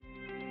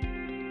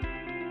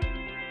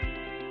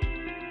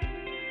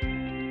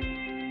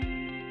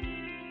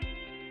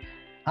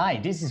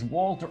Hi, this is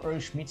Walter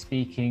Schmidt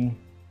speaking,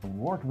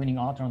 award-winning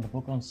author on the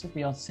book on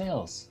superyacht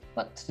sales.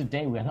 But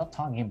today we are not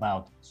talking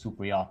about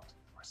superyacht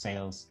or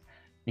sales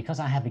because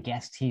I have a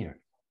guest here.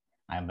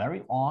 I am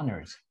very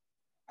honored.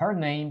 Her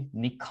name,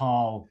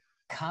 Nicole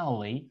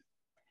Cowley,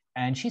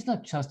 and she's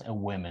not just a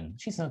woman.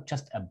 She's not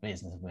just a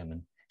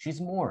businesswoman. She's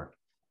more.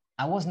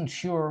 I wasn't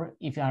sure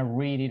if I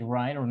read it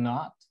right or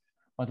not,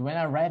 but when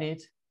I read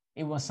it,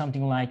 it was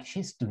something like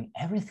she's doing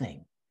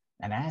everything.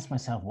 And I asked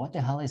myself, what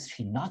the hell is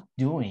she not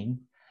doing?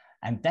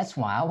 And that's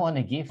why I want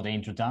to give the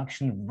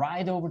introduction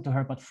right over to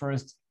her. But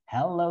first,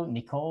 hello,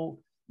 Nicole.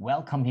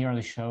 Welcome here on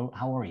the show.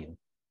 How are you?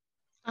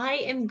 I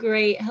am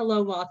great.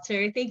 Hello,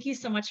 Walter. Thank you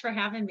so much for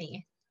having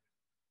me.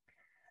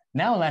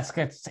 Now let's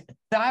get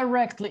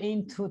directly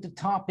into the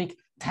topic.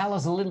 Tell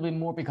us a little bit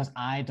more because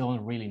I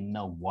don't really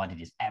know what it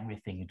is.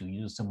 Everything you do,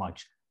 you do so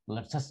much.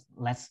 Let's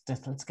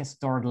get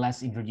started.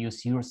 Let's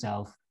introduce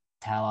yourself.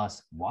 Tell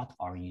us, what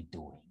are you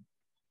doing?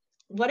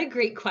 What a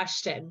great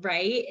question,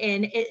 right?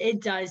 And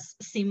it does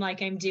seem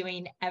like I'm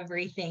doing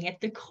everything. At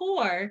the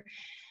core,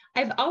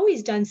 I've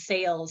always done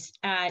sales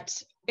at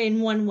in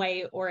one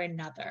way or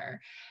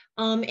another.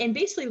 And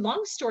basically,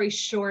 long story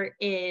short,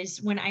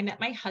 is when I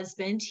met my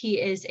husband, he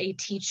is a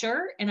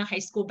teacher and a high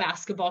school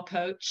basketball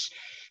coach.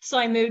 So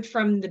I moved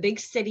from the big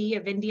city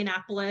of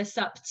Indianapolis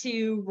up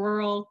to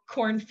rural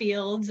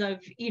cornfields of,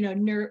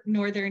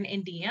 northern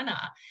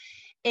Indiana.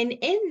 And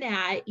in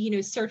that,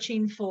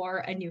 searching for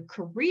a new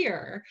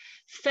career,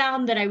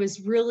 found that I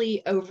was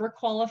really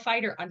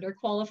overqualified or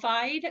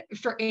underqualified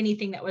for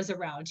anything that was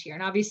around here.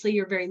 And obviously,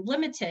 you're very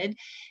limited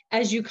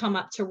as you come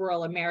up to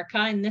rural America.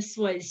 And this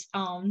was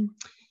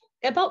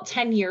about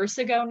 10 years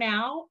ago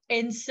now.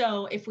 And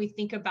so, if we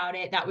think about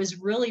it, that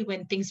was really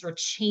when things were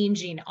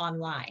changing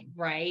online,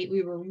 right?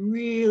 We were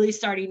really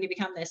starting to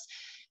become this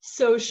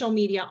social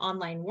media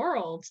online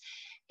world.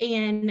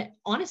 And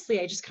honestly,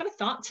 I just kind of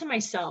thought to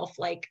myself,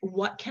 like,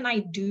 what can I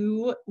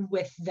do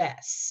with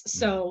this? Mm.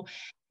 So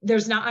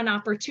there's not an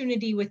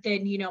opportunity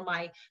within,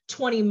 my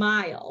 20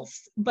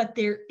 miles, but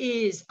there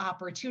is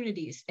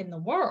opportunities in the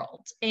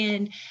world.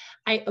 And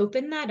I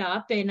opened that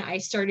up and I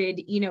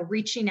started,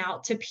 reaching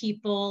out to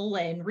people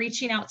and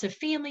reaching out to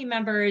family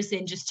members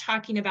and just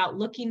talking about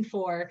looking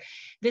for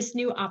this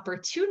new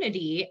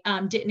opportunity.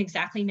 Didn't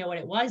exactly know what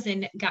it was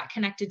and got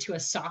connected to a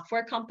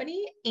software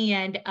company.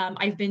 And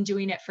I've been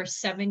doing it for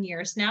 7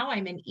 years now.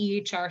 I'm in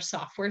EHR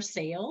software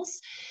sales.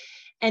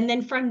 And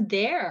then from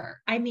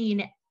there, I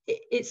mean,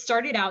 it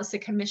started out as a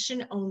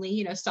commission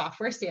only,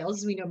 software sales,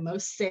 as we know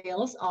most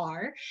sales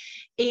are.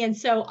 And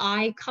so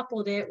I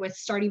coupled it with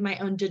starting my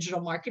own digital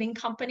marketing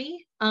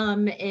company,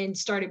 and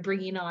started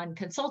bringing on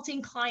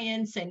consulting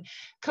clients and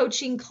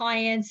coaching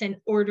clients in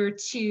order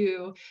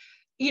to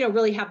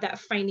really have that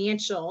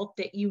financial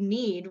that you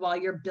need while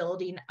you're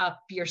building up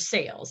your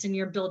sales and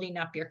you're building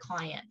up your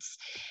clients.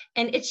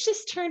 And it's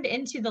just turned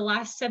into the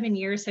last 7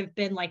 years have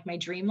been like my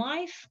dream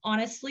life.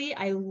 Honestly,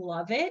 I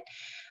love it.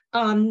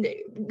 Um,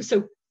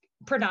 so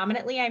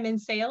predominantly I'm in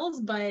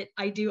sales, but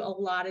I do a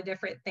lot of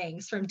different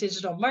things from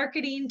digital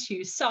marketing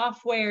to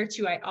software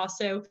to I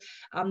also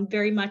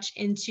very much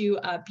into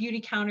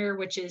Beautycounter,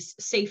 which is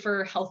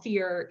safer,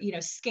 healthier,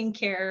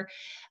 skincare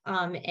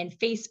and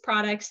face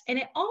products. And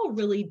it all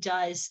really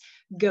does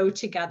go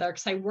together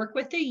because I work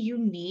with a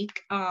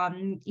unique,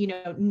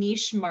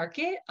 niche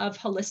market of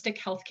holistic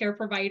healthcare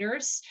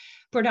providers,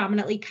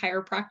 predominantly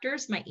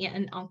chiropractors. My aunt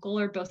and uncle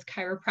are both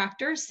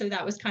chiropractors. So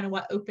that was kind of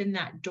what opened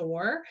that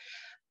door.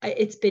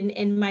 It's been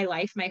in my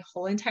life my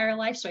whole entire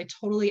life, so I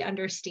totally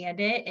understand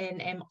it and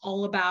am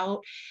all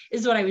about,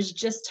 is what I was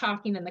just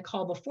talking in the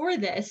call before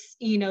this.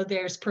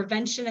 There's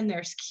prevention and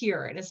there's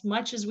cure, and as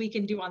much as we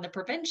can do on the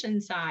prevention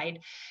side.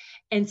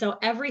 And so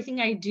everything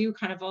I do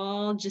kind of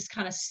all just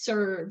kind of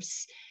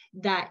serves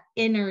that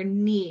inner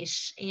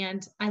niche,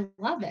 and I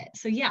love it.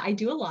 So yeah, I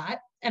do a lot.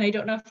 And I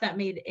don't know if that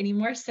made any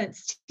more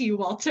sense to you,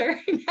 Walter,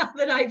 now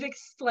that I've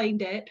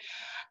explained it.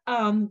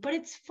 But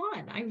it's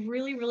fun. I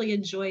really, really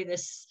enjoy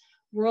this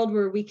world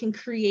where we can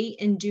create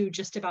and do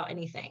just about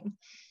anything.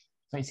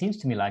 So it seems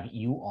to me like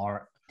you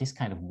are this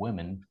kind of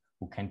woman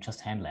who can just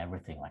handle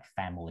everything like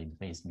family,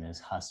 business,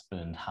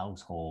 husband,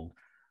 household,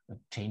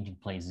 changing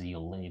places you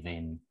live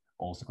in,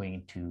 also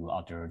going to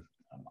other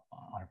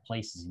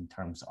places in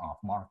terms of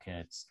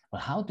markets.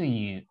 But how do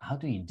you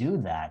do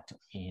that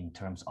in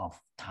terms of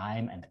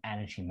time and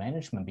energy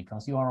management?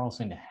 Because you are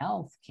also in the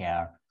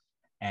healthcare,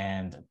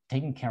 and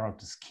taking care of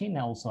the skin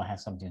also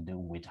has something to do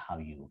with how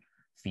you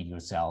feed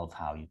yourself,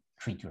 how you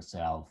treat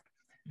yourself.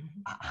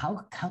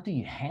 Mhm. How do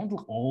you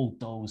handle all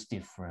those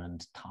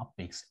different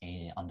topics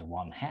under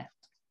one hat?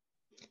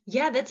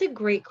 Yeah, that's a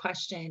great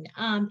question.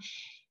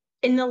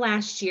 In the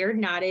last year,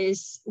 not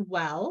as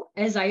well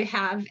as I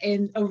have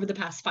in over the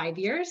past 5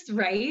 years,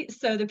 right?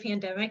 So the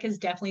pandemic has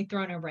definitely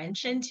thrown a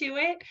wrench into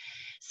it.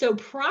 So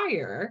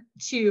prior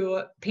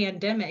to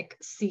pandemic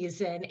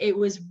season, it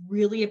was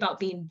really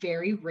about being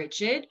very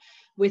rigid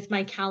with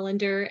my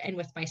calendar and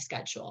with my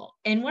schedule.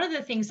 And one of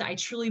the things that I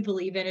truly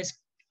believe in is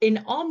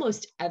in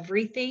almost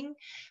everything,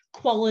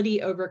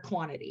 quality over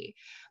quantity,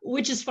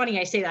 which is funny.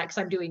 I say that because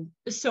I'm doing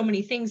so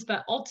many things,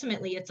 but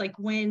ultimately it's like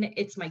when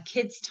it's my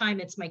kids' time,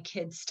 it's my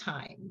kids'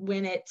 time.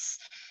 When it's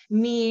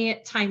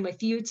me time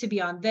with you to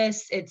be on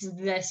this, it's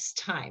this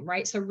time,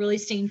 right? So really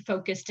staying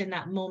focused in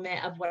that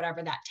moment of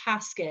whatever that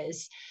task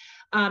is,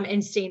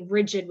 and staying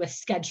rigid with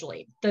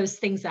scheduling those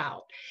things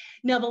out.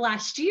 Now, the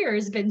last year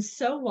has been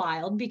so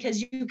wild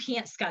because you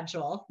can't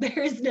schedule.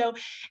 There's no,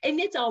 and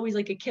it's always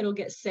like a kid will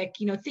get sick.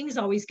 Things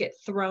always get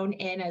thrown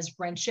in as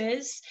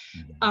wrenches,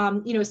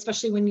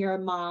 especially when you're a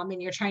mom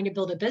and you're trying to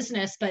build a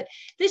business. But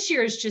this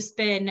year has just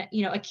been,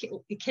 a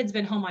kid's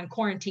been home on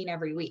quarantine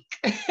every week,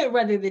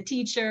 whether the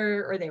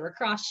teacher or they were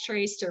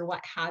cross-traced or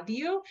what have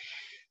you.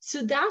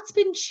 So that's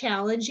been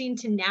challenging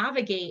to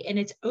navigate. And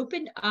it's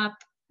opened up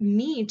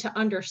me to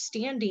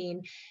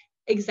understanding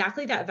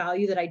exactly that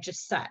value that I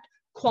just said,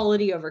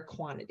 quality over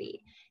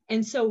quantity.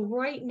 And so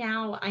right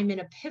now I'm in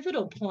a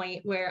pivotal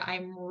point where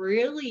I'm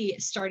really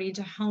starting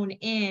to hone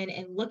in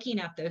and looking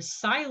at those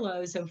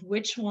silos of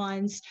which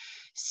ones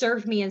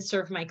serve me and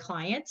serve my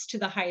clients to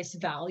the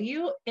highest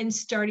value, and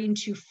starting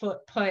to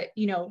put,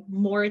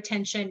 more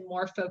attention,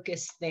 more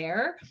focus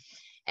there,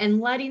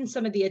 and letting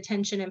some of the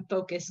attention and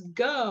focus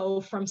go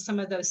from some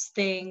of those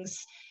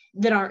things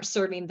that aren't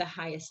serving the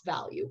highest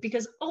value,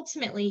 because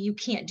ultimately you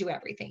can't do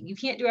everything. You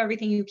can't do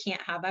everything. You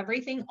can't have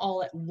everything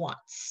all at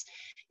once.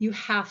 You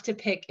have to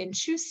pick and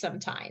choose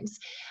sometimes.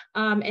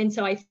 And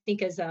so I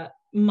think as a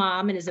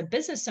mom and as a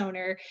business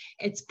owner,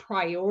 it's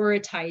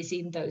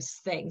prioritizing those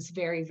things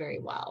very, very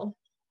well.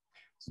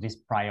 So this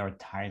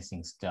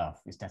prioritizing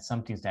stuff, is that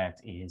something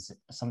that is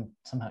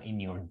somehow in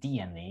your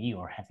DNA,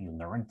 or have you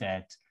learned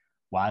that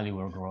while you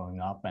were growing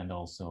up and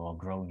also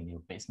growing in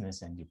your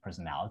business and your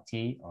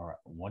personality? Or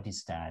what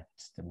is that?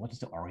 What is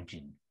the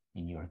origin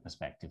in your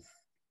perspective?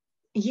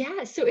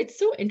 Yeah, so it's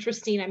so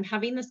interesting. I'm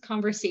having this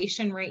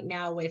conversation right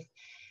now with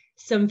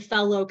some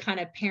fellow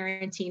kind of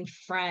parenting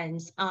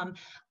friends.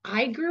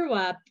 I grew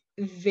up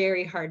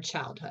very hard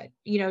childhood,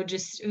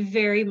 just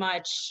very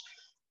much.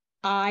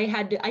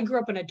 I grew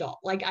up an adult.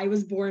 Like, I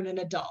was born an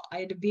adult.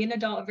 I had to be an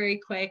adult very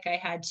quick. I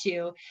had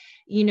to,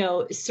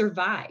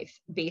 survive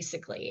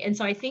basically. And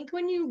so I think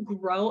when you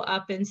grow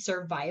up in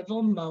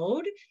survival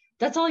mode,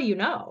 that's all you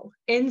know.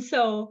 And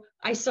so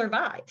I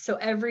survive. So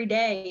every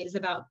day is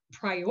about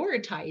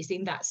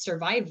prioritizing that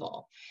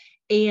survival.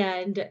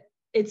 And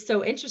it's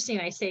so interesting.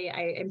 I say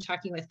I am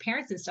talking with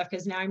parents and stuff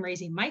because now I'm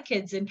raising my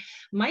kids, and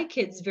my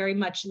kids very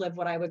much live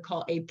what I would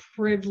call a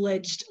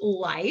privileged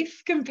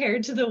life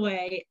compared to the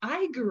way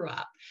I grew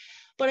up.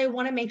 But I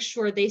want to make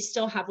sure they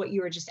still have what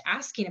you were just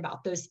asking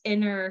about, those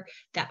inner,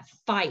 that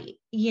fight,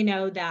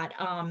 that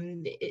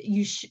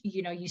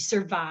you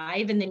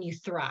survive and then you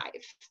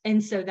thrive.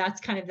 And so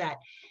that's kind of that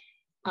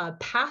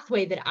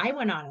pathway that I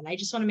went on. And I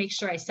just want to make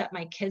sure I set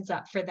my kids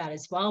up for that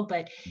as well.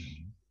 But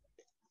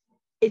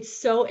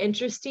it's so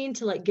interesting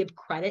to give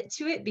credit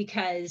to it,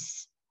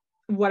 because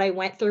what I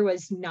went through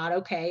was not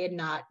okay and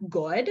not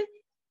good,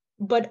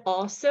 but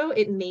also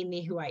it made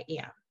me who I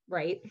am,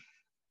 right?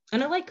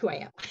 And I like who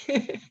I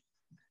am.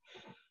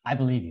 I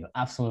believe you.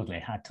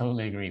 Absolutely. I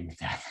totally agree with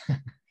that.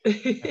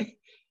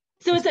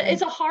 So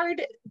it's a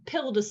hard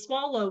pill to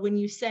swallow when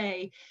you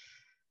say,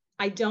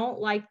 I don't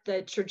like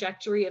the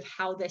trajectory of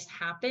how this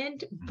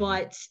happened,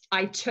 but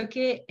I took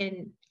it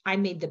and I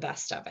made the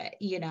best of it,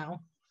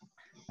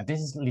 And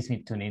this leads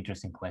me to an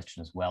interesting question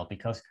as well,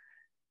 because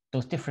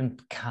those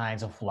different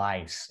kinds of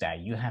lives that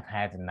you have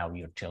had and now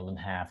your children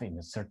have in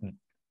a certain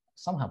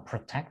somehow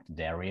protected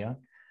area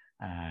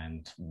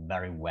and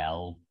very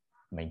well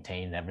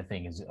maintained,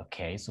 everything is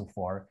okay so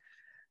far.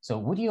 So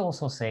would you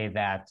also say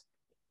that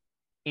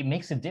it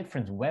makes a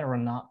difference whether or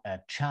not a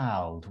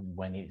child,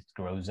 when it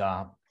grows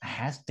up,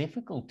 has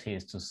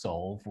difficulties to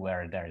solve,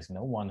 where there is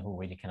no one who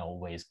really can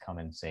always come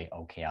and say,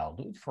 okay, I'll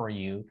do it for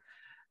you?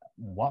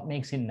 What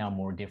makes it now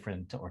more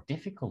different or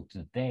difficult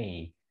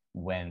today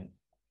when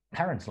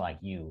parents like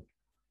you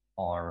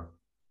are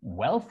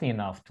wealthy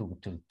enough to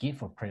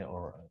give or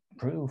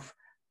prove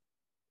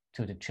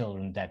to the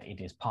children that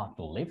it is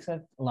possible to live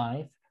that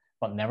life,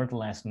 but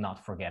nevertheless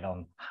not forget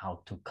on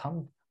how to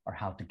come or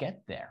how to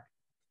get there?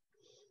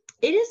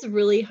 It is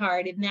really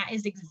hard. And that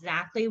is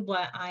exactly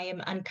what I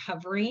am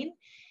uncovering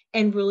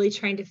and really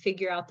trying to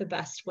figure out the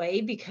best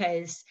way,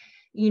 because,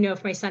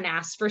 if my son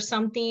asks for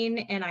something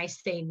and I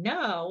say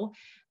no,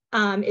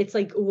 it's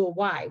like, well,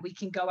 why? We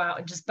can go out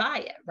and just buy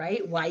it,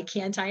 right? Why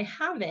can't I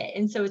have it?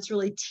 And so it's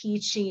really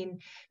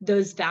teaching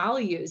those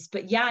values.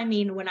 But yeah, I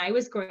mean, when I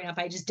was growing up,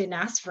 I just didn't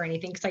ask for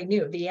anything because I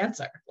knew the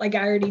answer. Like,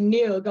 I already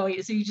knew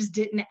going, so you just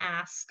didn't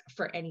ask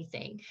for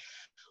anything.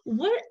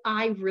 What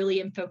I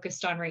really am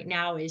focused on right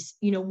now is,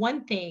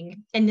 one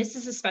thing, and this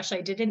is especially,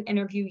 I did an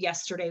interview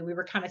yesterday. We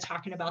were kind of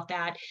talking about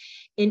that.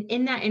 And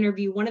in that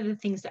interview, one of the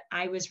things that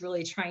I was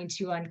really trying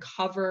to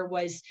uncover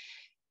was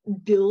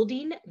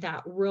building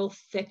that real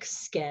thick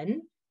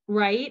skin,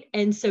 right?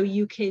 And so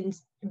you can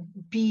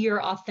be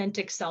your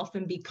authentic self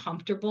and be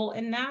comfortable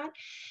in that.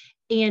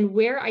 And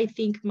where I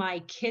think my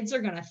kids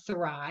are going to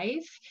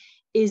thrive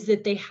is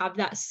that they have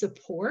that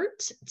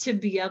support to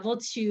be able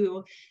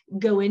to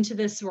go into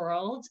this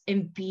world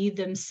and be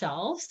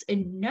themselves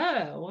and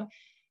know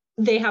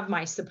they have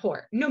my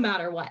support no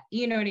matter what,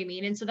 you know what I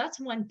mean? And so that's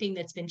one thing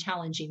that's been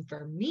challenging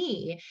for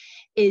me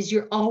is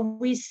you're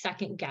always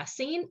second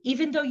guessing,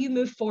 even though you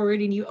move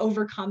forward and you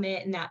overcome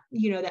it and that,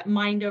 you know, that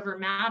mind over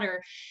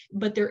matter,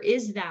 but there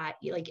is that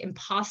like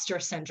imposter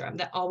syndrome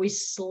that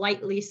always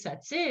slightly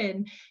sets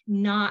in,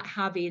 not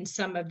having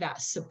some of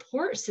that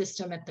support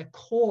system at the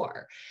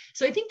core.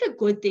 So I think the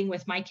good thing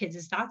with my kids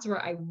is that's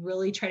where I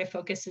really try to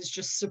focus is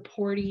just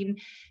supporting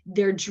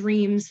their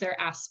dreams, their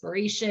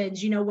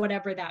aspirations, you know,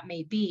 whatever that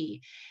may be.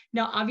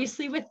 Now,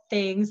 obviously, with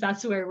things,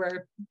 that's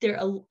where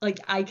they're like,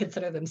 I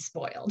consider them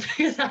spoiled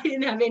because I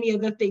didn't have any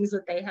of the things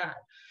that they had.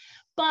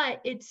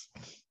 But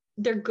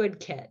they're good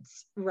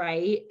kids,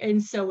 right?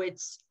 And so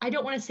I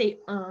don't want to say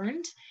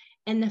earned,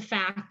 and the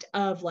fact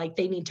of like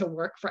they need to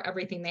work for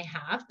everything they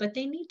have, but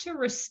they need to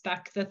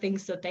respect the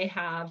things that they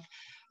have,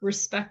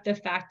 respect the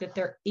fact that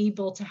they're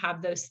able to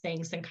have those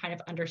things and kind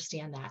of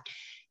understand that.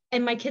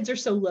 And my kids are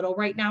so little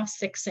right now,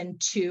 6 and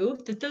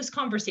 2, that those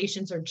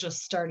conversations are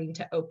just starting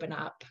to open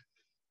up.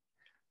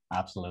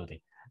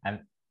 Absolutely. And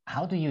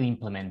how do you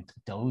implement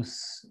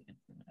those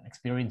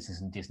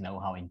experiences and this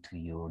know-how into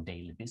your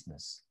daily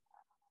business?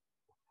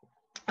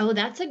 Oh,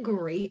 that's a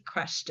great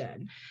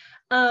question.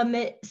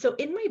 So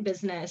in my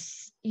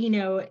business, you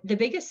know, the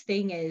biggest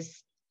thing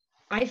is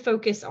I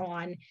focus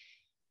on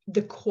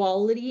the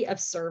quality of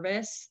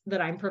service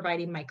that I'm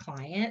providing my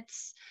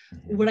clients.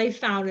 Mm-hmm. What I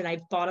found, and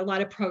I've bought a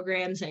lot of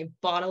programs, and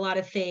I've bought a lot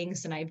of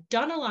things, and I've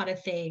done a lot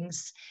of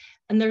things.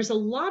 And there's a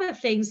lot of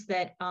things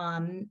that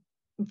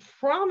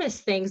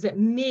promise things that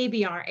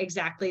maybe aren't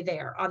exactly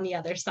there on the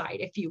other side,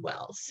 if you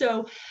will.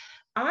 So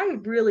I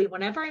really,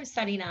 whenever I'm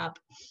setting up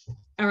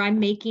or I'm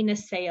making a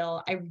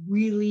sale, I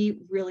really,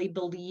 really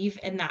believe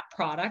in that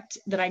product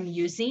that I'm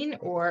using,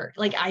 or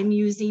like I'm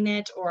using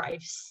it, or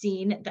I've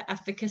seen the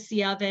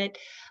efficacy of it,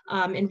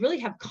 and really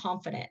have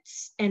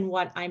confidence in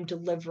what I'm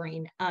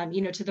delivering,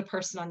 you know, to the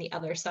person on the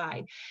other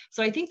side.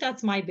 So I think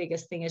that's my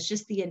biggest thing is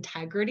just the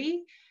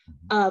integrity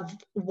of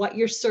what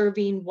you're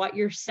serving, what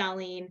you're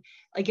selling.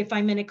 Like if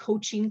I'm in a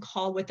coaching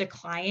call with a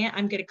client,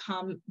 I'm going to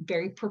come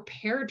very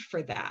prepared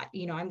for that.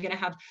 You know, I'm going to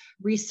have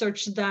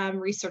researched them,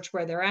 research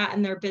where they're at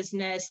in their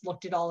business,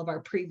 looked at all of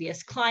our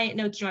previous client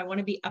notes. You know, I want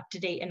to be up to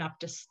date and up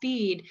to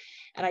speed.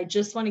 And I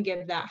just want to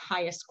give that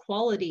highest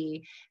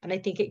quality. And I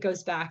think it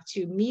goes back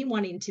to me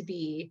wanting to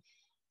be,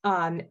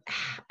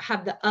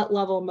 have the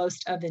level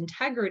most of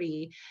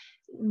integrity,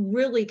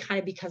 really kind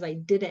of because I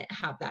didn't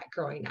have that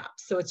growing up.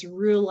 So it's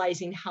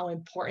realizing how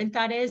important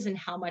that is and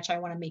how much I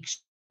want to make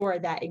sure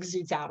that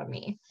exudes out of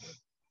me.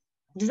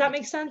 Does that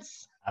make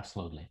sense?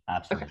 Absolutely.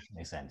 Absolutely. Okay.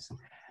 Makes sense.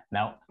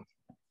 Now,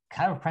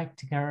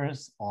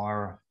 chiropractors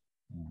are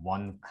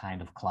one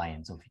kind of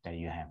clients that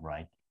you have,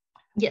 right?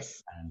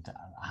 Yes. And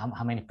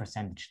how many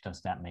percentage does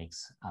that make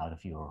out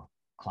of your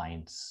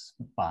clients'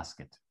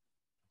 basket?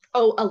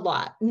 Oh, a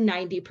lot,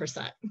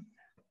 90%.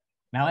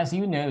 Now, as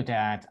you know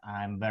that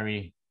I'm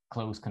very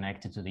close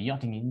connected to the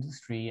yachting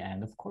industry.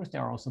 And of course,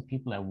 there are also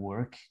people that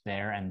work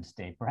there and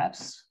they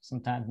perhaps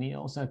sometimes need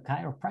also a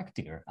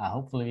chiropractor. I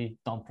hopefully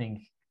don't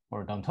think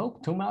or don't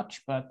hope too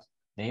much, but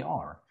they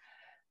are.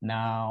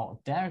 Now,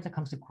 there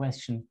comes the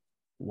question,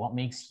 what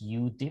makes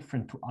you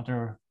different to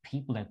other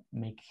people that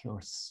make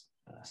your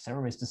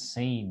service the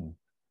same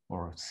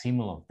or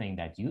similar thing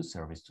that you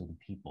service to the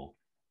people?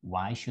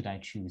 Why should I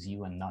choose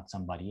you and not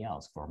somebody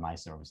else for my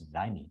services that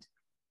I need?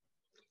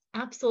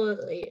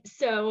 Absolutely.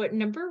 So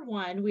number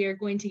one, we are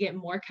going to get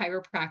more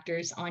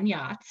chiropractors on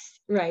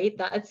yachts, right?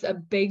 That's a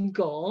big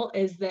goal,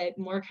 is that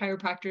more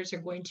chiropractors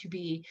are going to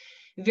be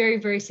very,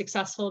 very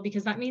successful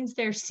because that means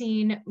they're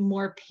seeing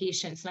more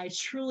patients. And I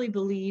truly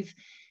believe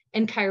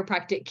in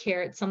chiropractic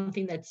care. It's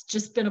something that's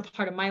just been a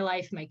part of my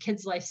life, my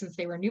kids' life since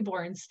they were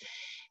newborns.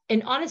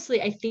 And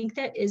honestly, I think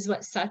that is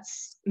what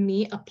sets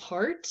me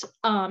apart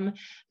from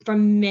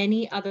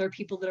many other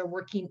people that are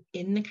working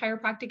in the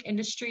chiropractic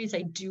industries.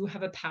 I do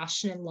have a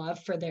passion and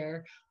love for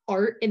their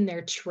art and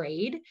their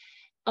trade.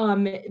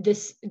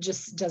 This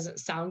just doesn't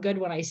sound good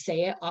when I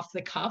say it off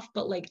the cuff,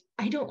 but like,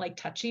 I don't like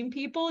touching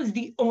people is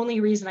the only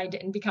reason I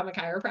didn't become a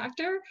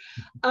chiropractor.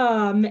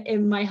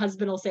 And my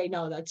husband will say,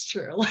 no, that's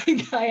true.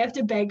 Like I have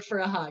to beg for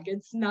a hug.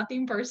 It's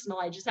nothing personal.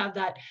 I just have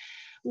that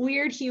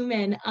weird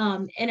human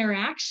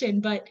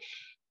interaction. But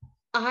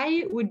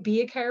I would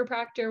be a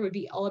chiropractor, would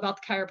be all about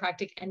the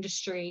chiropractic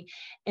industry.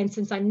 And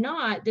since I'm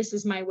not, this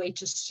is my way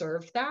to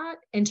serve that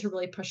and to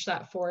really push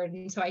that forward.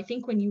 And so I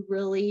think when you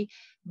really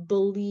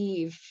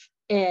believe,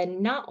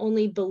 and not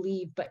only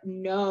believe, but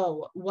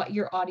know what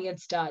your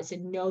audience does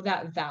and know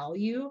that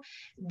value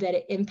that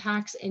it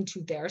impacts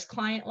into their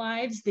client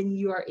lives, then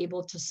you are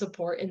able to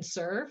support and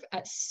serve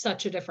at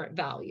such a different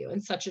value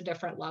and such a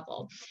different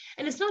level.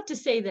 And it's not to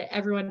say that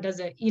everyone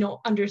doesn't, you know,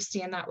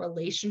 understand that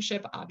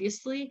relationship,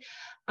 obviously.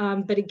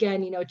 But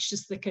again, you know, it's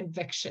just the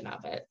conviction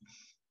of it.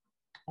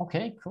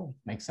 Okay, cool.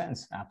 Makes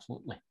sense.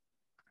 Absolutely.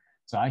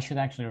 So I should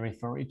actually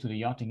refer you to the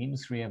yachting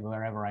industry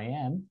wherever I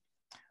am.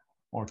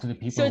 or to the So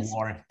people it's who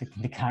are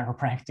the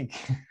chiropractic?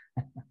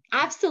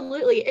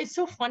 absolutely, it's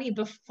so funny.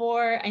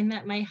 Before I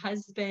met my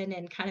husband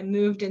and kind of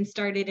moved and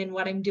started in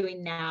what I'm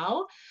doing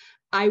now,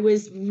 I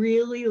was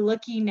really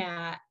looking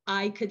at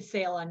I could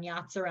sail on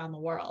yachts around the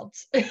world.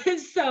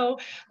 So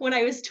when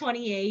I was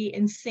 28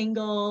 and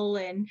single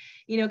and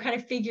kind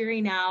of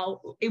figuring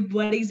out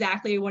what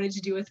exactly I wanted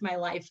to do with my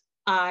life,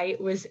 I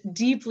was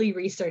deeply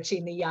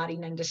researching the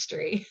yachting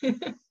industry.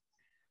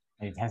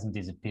 It hasn't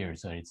disappeared,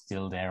 so it's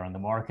still there on the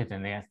market,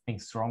 and I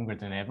think stronger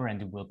than ever,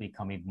 and it will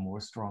become even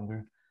more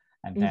stronger.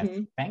 And that,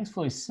 Hmm.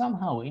 thankfully,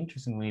 somehow,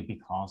 interestingly,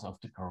 because of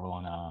the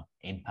corona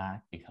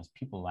impact, because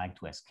people like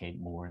to escape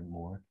more and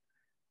more,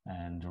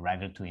 and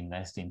rather to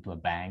invest into a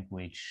bank,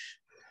 which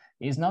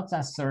is not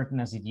as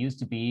certain as it used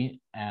to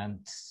be. And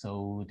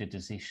so the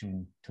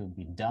decision to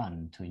be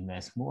done to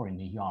invest more in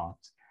the yacht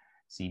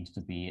seems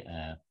to be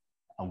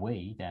a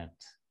way that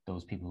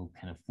those people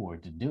can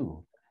afford to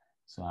do.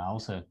 So I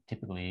also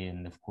typically,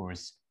 and of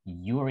course,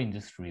 your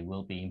industry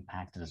will be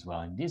impacted as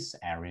well in this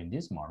area, in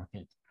this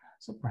market.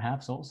 So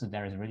perhaps also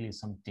there is really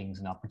some things,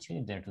 an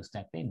opportunity there to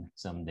step in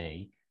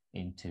someday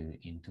into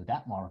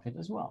that market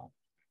as well.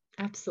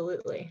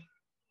 Absolutely.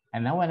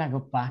 And now when I go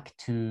back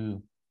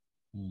to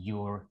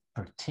your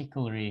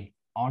particularly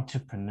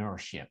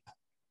entrepreneurship,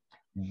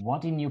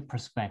 what in your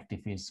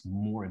perspective is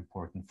more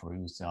important for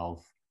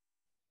yourself,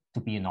 to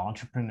be an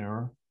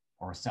entrepreneur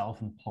or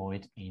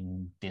self-employed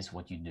in this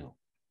what you do,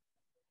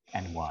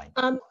 and why?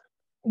 Um,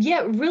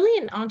 yeah,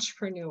 really an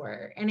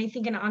entrepreneur. And I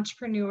think an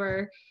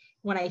entrepreneur,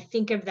 when I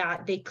think of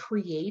that, they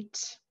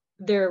create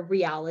their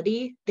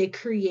reality, they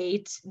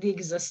create the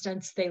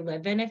existence they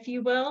live in, if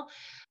you will.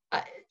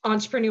 Uh,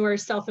 Entrepreneur,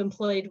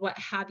 self-employed, what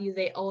have you,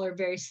 they all are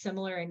very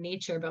similar in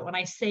nature. But when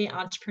I say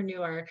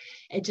entrepreneur,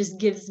 it just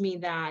gives me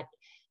that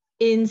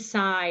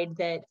inside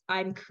that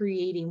I'm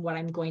creating what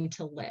I'm going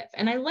to live.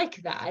 And I like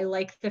that. I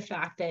like the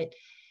fact that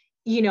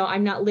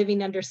I'm not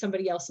living under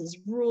somebody else's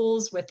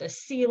rules with a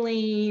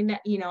ceiling.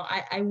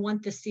 I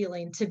want the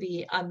ceiling to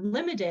be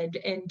unlimited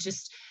and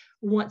just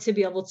want to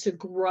be able to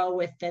grow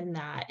within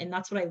that. And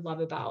that's what I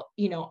love about,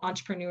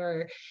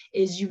 entrepreneur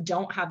is you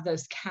don't have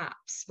those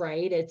caps,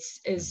 right? It's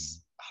Mm.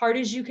 as hard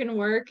as you can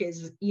work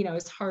is,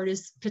 as hard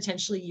as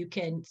potentially you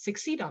can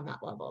succeed on that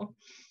level.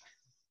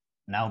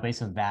 Now,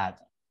 based on that,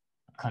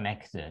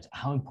 connected,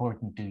 how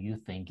important do you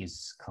think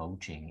is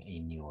coaching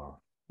in your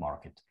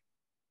market?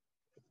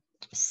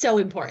 So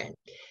important.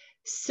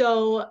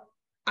 So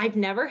I've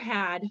never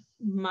had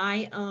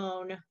my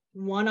own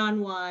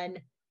one-on-one.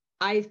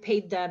 I've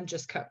paid them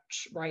just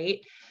coach, right?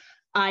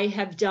 I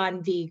have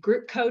done the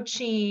group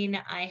coaching,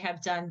 I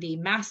have done the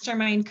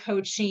mastermind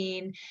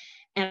coaching,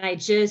 and I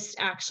just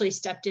actually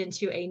stepped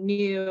into a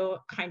new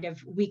kind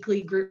of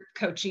weekly group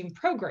coaching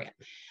program.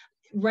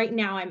 Right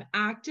now I'm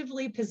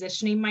actively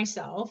positioning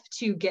myself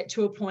to get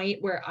to a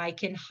point where I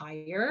can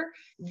hire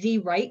the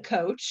right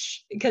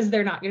coach, because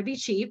they're not going to be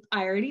cheap.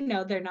 I already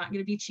know they're not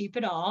going to be cheap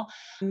at all,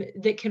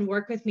 that can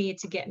work with me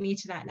to get me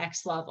to that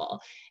next level.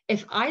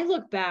 If I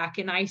look back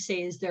and I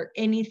say, is there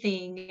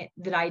anything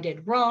that I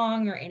did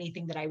wrong or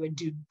anything that I would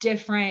do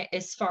different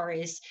as far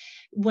as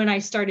when I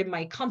started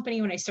my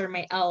company, when I started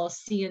my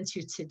LLC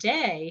into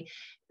today,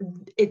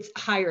 it's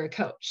hire a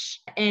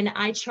coach. And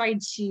I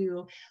tried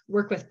to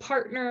work with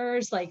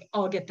partners, like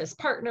I'll get this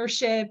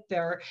partnership,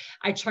 or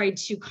I tried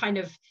to kind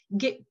of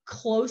get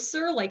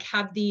closer, like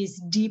have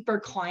these deeper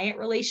client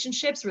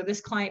relationships where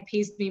this client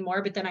pays me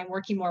more, but then I'm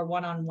working more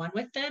one-on-one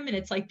with them. And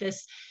it's like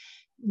this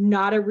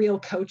not a real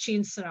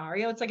coaching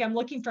scenario. It's like I'm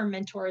looking for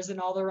mentors in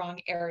all the wrong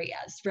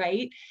areas,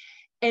 right?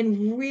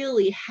 And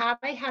really, had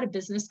I had a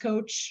business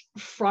coach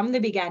from the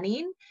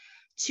beginning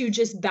to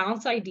just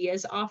bounce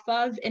ideas off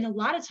of, and a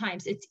lot of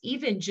times it's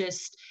even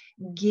just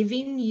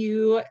giving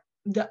you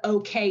the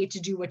okay to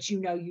do what you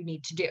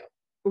need to do,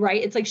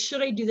 right? It's like,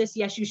 should I do this?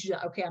 Yes, you should.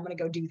 Okay, I'm going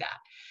to go do that.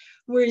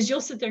 Whereas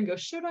you'll sit there and go,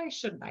 should I,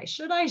 shouldn't I?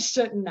 Should I,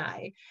 shouldn't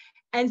I?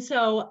 And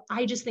so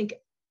I just think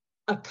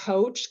a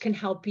coach can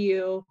help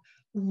you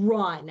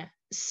run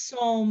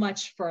so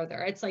much further.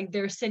 It's like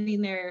they're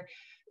sitting there,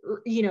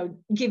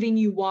 giving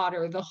you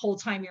water the whole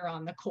time you're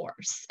on the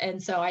course.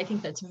 And so I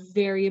think that's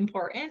very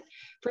important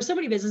for so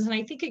many businesses. And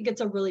I think it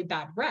gets a really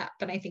bad rep.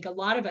 And I think a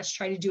lot of us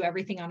try to do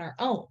everything on our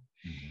own.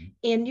 Mm-hmm.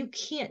 And you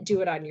can't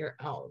do it on your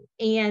own.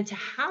 And to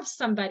have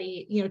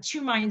somebody,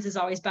 two minds is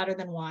always better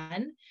than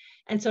one.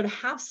 And so to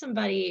have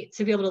somebody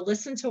to be able to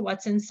listen to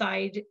what's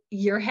inside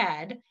your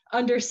head,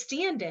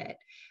 understand it,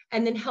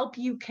 and then help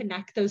you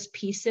connect those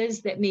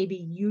pieces that maybe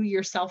you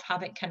yourself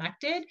haven't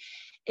connected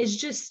is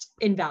just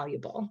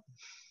invaluable.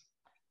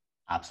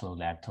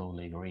 Absolutely, I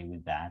totally agree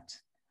with that.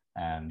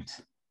 And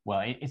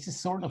well, it's a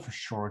sort of a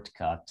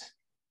shortcut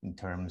in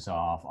terms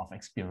of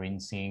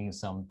experiencing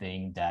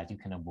something that you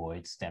can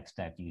avoid steps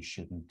that you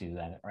shouldn't do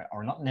that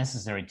are not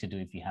necessary to do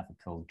if you have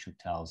a coach who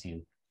tells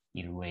you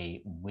either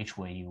way which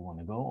way you want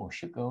to go or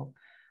should go.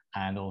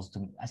 And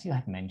also, as you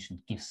have mentioned,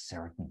 give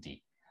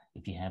certainty.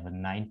 If you have a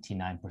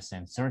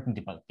 99%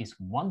 certainty, but this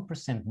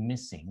 1%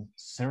 missing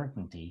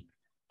certainty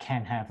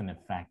can have an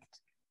effect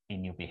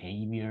in your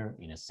behavior,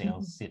 in a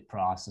sales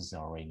process,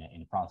 or in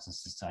a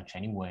process as such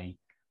anyway.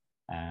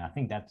 I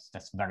think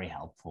that's very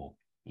helpful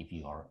if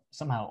you are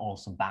somehow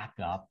also backed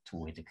up to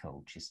with a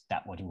coach. Is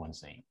that what you want to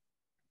say?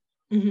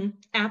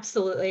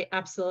 Absolutely.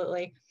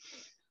 Absolutely.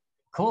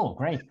 Cool.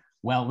 Great.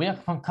 Well, we are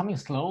coming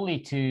slowly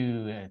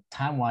to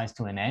time-wise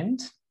to an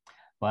end,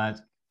 but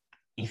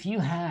if you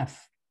have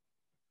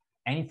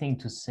anything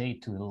to say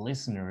to the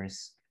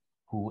listeners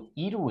who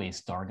either way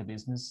start a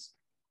business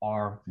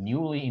or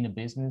newly in a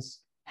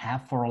business,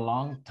 have for a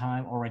long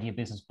time already a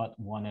business, but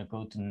want to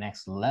go to the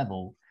next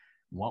level,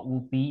 what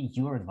would be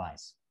your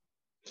advice?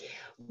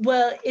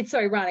 Well, it's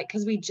ironic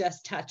because we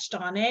just touched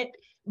on it,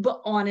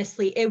 but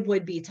honestly, it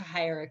would be to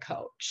hire a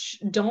coach.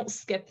 Don't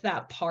skip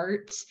that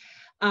part.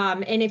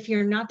 And if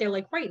you're not there,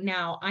 like right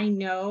now, I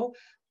know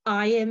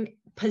I am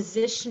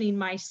positioning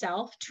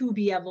myself to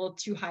be able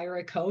to hire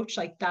a coach.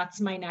 Like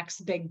that's my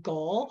next big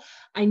goal.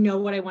 I know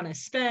what I want to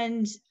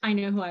spend. I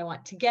know who I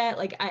want to get.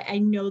 Like I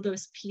know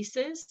those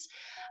pieces.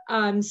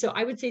 So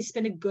I would say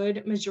spend a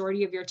good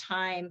majority of your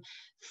time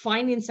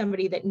finding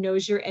somebody that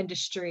knows your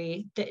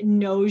industry, that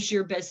knows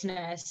your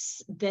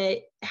business, that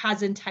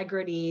has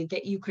integrity,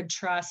 that you could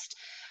trust.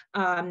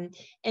 And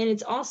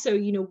it's also,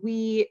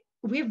 we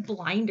have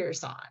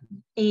blinders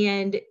on,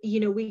 and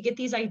we get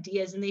these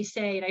ideas and they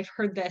say, and I've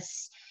heard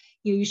this,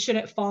 you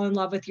shouldn't fall in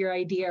love with your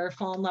idea or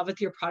fall in love with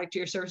your product or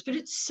your service, but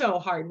it's so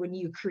hard when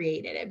you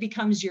create it. It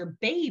becomes your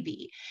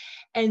baby.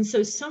 And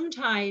so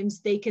sometimes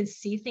they can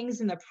see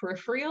things in the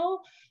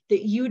peripheral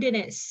that you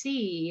didn't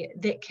see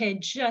that can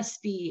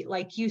just be,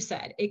 like you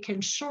said, it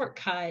can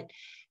shortcut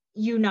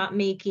you not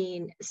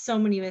making so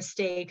many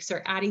mistakes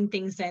or adding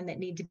things in that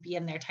need to be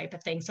in there type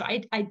of thing. So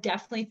I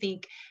definitely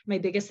think my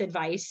biggest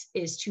advice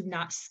is to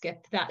not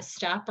skip that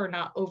step or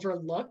not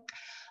overlook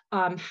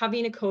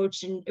having a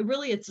coach. And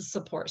really it's a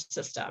support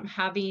system,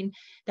 having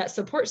that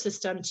support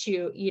system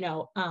to,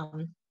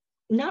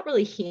 not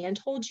really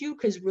handhold you,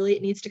 because really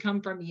it needs to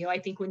come from you. I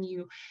think when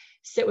you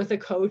sit with a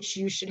coach,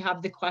 you should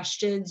have the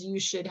questions, you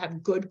should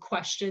have good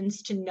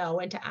questions to know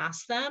and to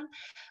ask them.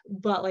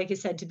 But like I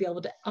said, to be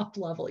able to up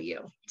level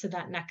you to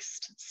that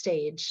next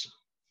stage.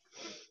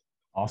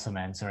 Awesome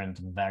answer and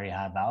very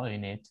high value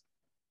in it.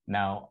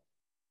 Now,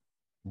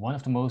 one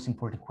of the most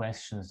important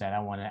questions that I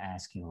want to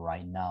ask you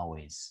right now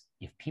is,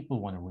 if people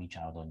want to reach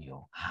out on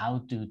you,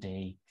 how do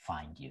they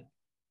find you?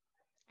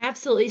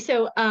 Absolutely.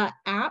 So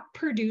at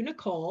Purdue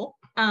Nicole,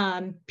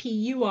 PurdueNicole,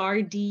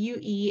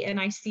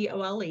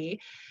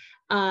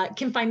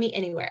 can find me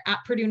anywhere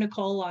at Purdue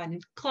Nicole on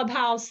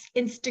Clubhouse,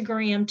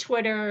 Instagram,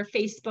 Twitter,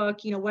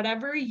 Facebook,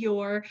 whatever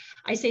your,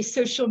 I say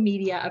social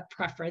media of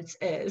preference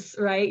is,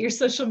 right? Your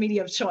social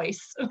media of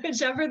choice,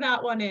 whichever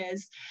that one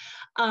is.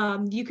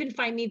 You can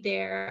find me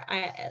there.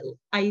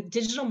 I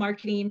digital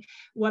marketing.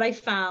 What I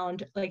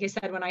found, like I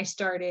said, when I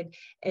started,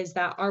 is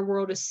that our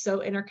world is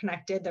so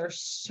interconnected. There are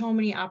so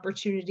many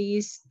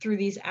opportunities through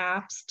these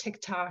apps,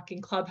 TikTok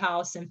and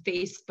Clubhouse and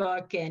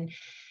Facebook, and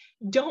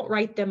don't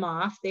write them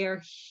off. They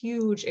are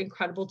huge,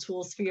 incredible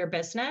tools for your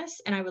business.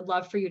 And I would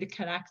love for you to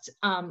connect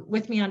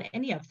with me on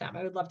any of them.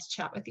 I would love to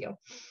chat with you.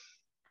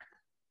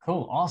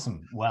 Cool.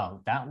 Awesome.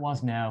 Well, that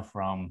was now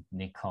from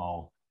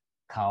Nicole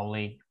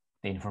Cowley,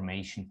 the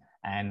information.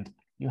 And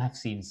you have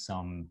seen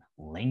some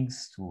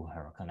links to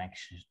her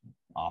connection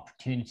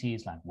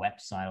opportunities like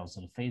website,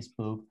 also the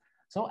Facebook.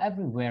 So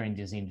everywhere in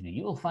this interview,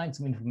 you will find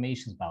some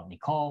information about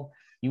Nicole.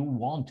 You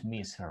won't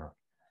miss her.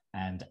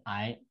 And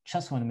I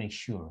just want to make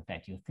sure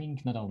that you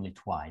think not only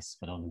twice,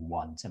 but only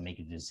once and make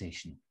a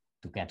decision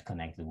to get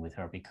connected with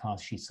her,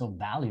 because she's so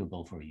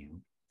valuable for you.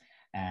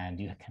 And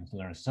you can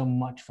learn so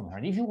much from her.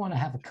 And if you want to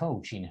have a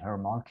coach in her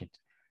market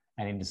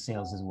and in the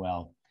sales as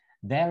well,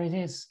 there it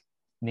is.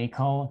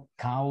 Nicole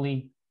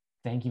Cowley,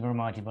 thank you very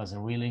much. It was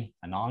really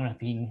an honor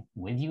being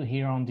with you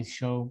here on this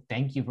show.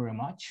 Thank you very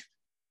much.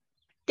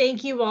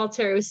 Thank you,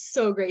 Walter. It was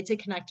so great to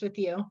connect with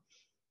you.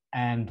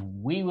 And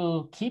we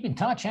will keep in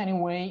touch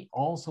anyway,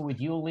 also with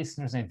you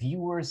listeners and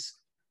viewers.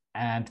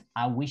 And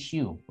I wish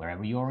you,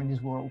 wherever you are in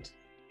this world,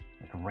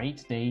 a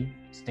great day.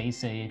 Stay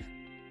safe.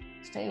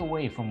 Stay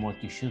away from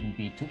what you shouldn't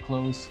be too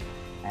close.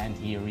 And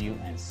hear you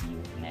and see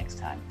you next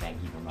time.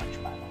 Thank you very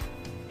much. Bye-bye.